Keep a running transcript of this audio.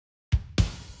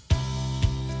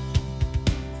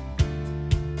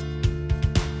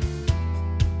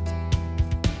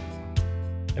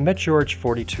I met George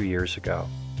 42 years ago.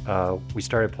 We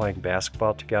started playing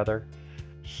basketball together.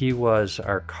 He was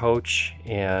our coach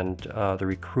and the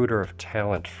recruiter of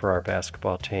talent for our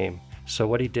basketball team. So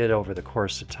what he did over the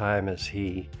course of time is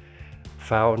he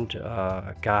found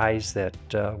guys that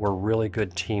were really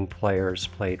good team players,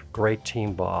 played great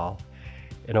team ball,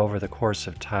 and over the course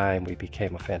of time we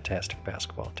became a fantastic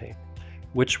basketball team,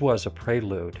 which was a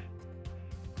prelude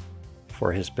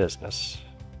for his business.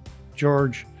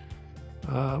 George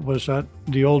was at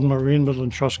the old Marine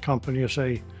Midland Trust Company as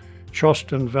a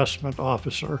trust investment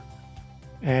officer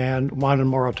and wanted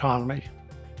more autonomy,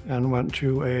 and went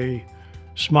to a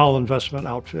small investment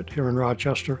outfit here in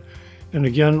Rochester, and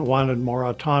again wanted more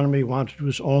autonomy, wanted to do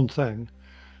his own thing,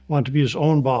 wanted to be his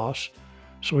own boss.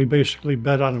 So he basically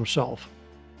bet on himself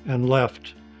and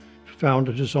left,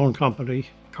 founded his own company,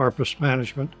 Karpus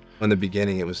Management. In the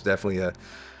beginning, it was definitely a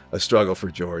struggle for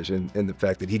George, and the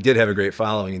fact that he did have a great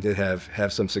following and did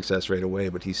have some success right away,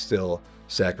 but he still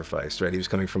sacrificed, right? He was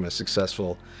coming from a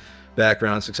successful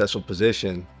background, successful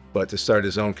position, but to start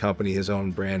his own company, his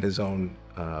own brand, his own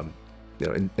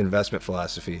investment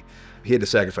philosophy, he had to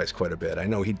sacrifice quite a bit. I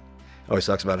know he always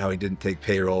talks about how he didn't take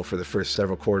payroll for the first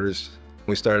several quarters.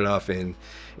 We started off in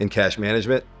cash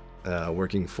management,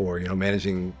 working for,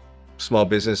 managing small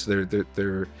business,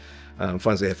 their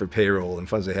funds they had for payroll and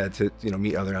funds they had to,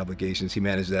 meet other obligations. He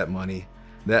managed that money.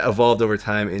 That evolved over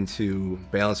time into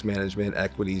balance management,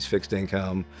 equities, fixed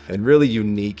income, and really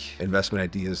unique investment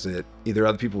ideas that either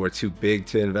other people were too big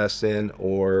to invest in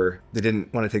or they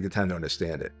didn't want to take the time to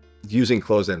understand it. Using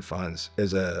closed-end funds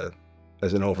as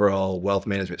an overall wealth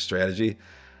management strategy,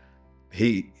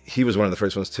 he was one of the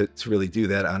first ones to really do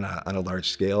that on a large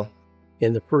scale.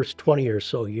 In the first 20 or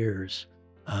so years,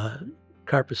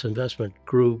 Karpus Investment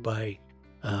grew by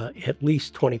at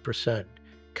least 20%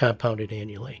 compounded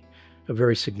annually. A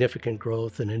very significant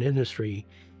growth in an industry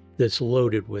that's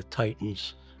loaded with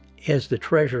titans. As the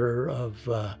treasurer of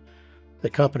the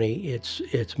company,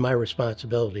 it's my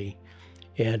responsibility,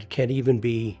 and can even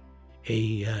be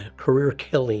a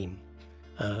career-killing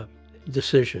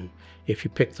decision if you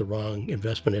pick the wrong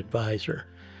investment advisor.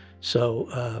 So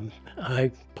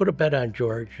I put a bet on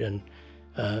George, and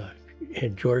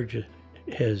George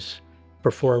has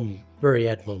performed very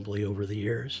admirably over the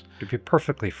years. To be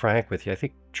perfectly frank with you, I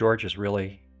think George is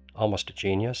really almost a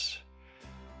genius.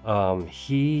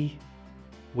 He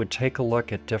would take a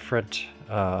look at different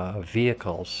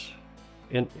vehicles,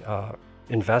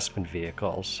 investment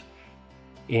vehicles,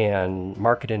 and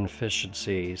market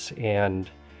inefficiencies, and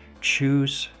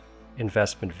choose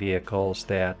investment vehicles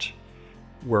that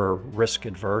were risk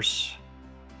adverse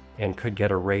and could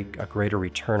get a greater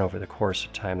return over the course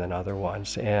of time than other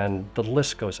ones. And the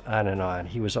list goes on and on.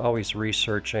 He was always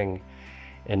researching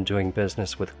and doing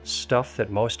business with stuff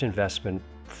that most investment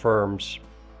firms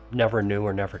never knew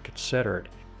or never considered.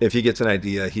 If he gets an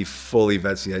idea, he fully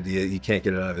vets the idea. He can't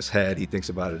get it out of his head. He thinks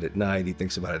about it at night. He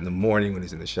thinks about it in the morning when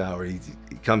he's in the shower. He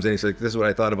comes in, he's like, this is what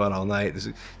I thought about all night.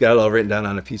 Got it all written down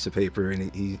on a piece of paper,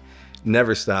 and he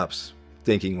never stops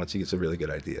thinking once he gets a really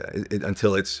good idea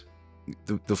until it's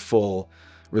the full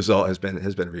result has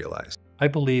been realized. I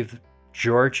believe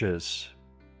George's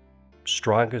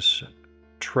strongest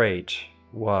trait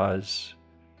was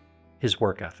his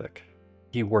work ethic.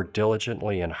 He worked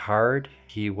diligently and hard.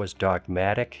 He was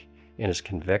dogmatic in his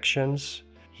convictions.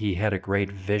 He had a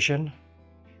great vision,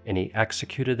 and he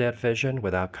executed that vision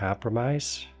without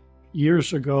compromise.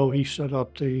 Years ago, he set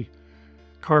up the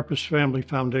Karpus Family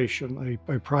Foundation,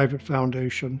 a private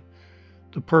foundation,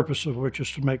 the purpose of which is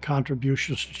to make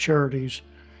contributions to charities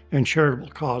and charitable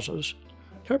causes.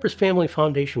 Karpus Family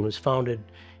Foundation was founded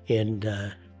in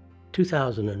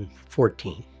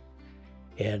 2014,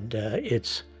 and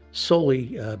it's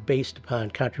solely based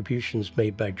upon contributions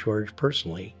made by George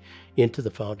personally into the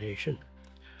foundation.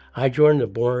 I joined the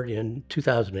board in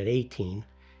 2018,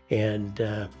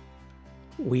 and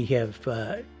we have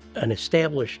an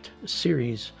established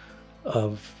series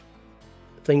of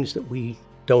things that we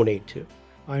donate to.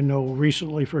 I know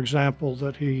recently, for example,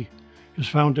 that his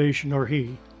foundation or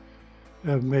he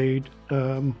have made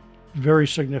very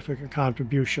significant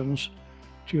contributions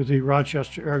to the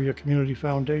Rochester Area Community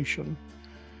Foundation,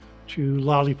 to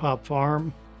Lollipop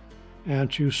Farm,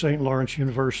 and to St. Lawrence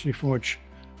University, from which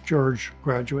George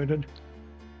graduated.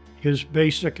 His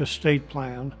basic estate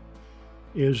plan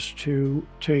is to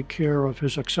take care of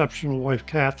his exceptional wife,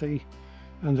 Kathy,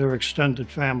 and their extended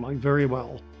family very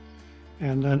well.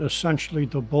 And then essentially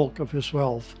the bulk of his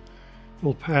wealth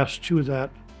will pass to that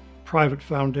private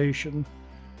foundation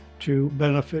to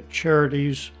benefit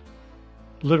charities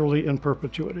literally in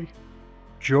perpetuity.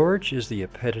 George is the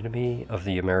epitome of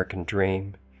the American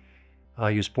dream.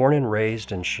 He was born and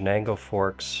raised in Shenango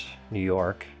Forks, New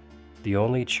York, the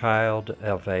only child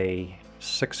of a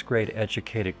sixth grade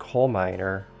educated coal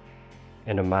miner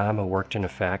and a mom who worked in a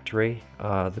factory,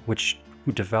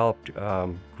 who developed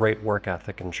great work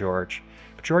ethic in George.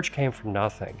 But George came from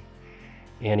nothing,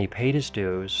 and he paid his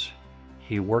dues.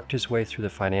 He worked his way through the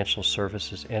financial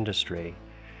services industry,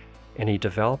 and he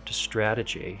developed a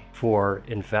strategy for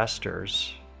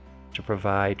investors to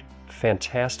provide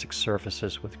fantastic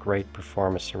services with great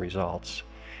performance and results.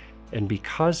 And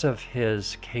because of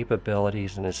his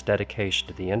capabilities and his dedication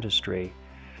to the industry,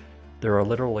 there are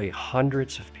literally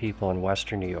hundreds of people in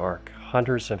Western New York,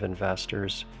 hundreds of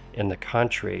investors in the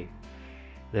country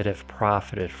that have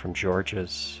profited from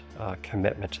George's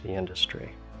commitment to the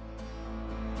industry.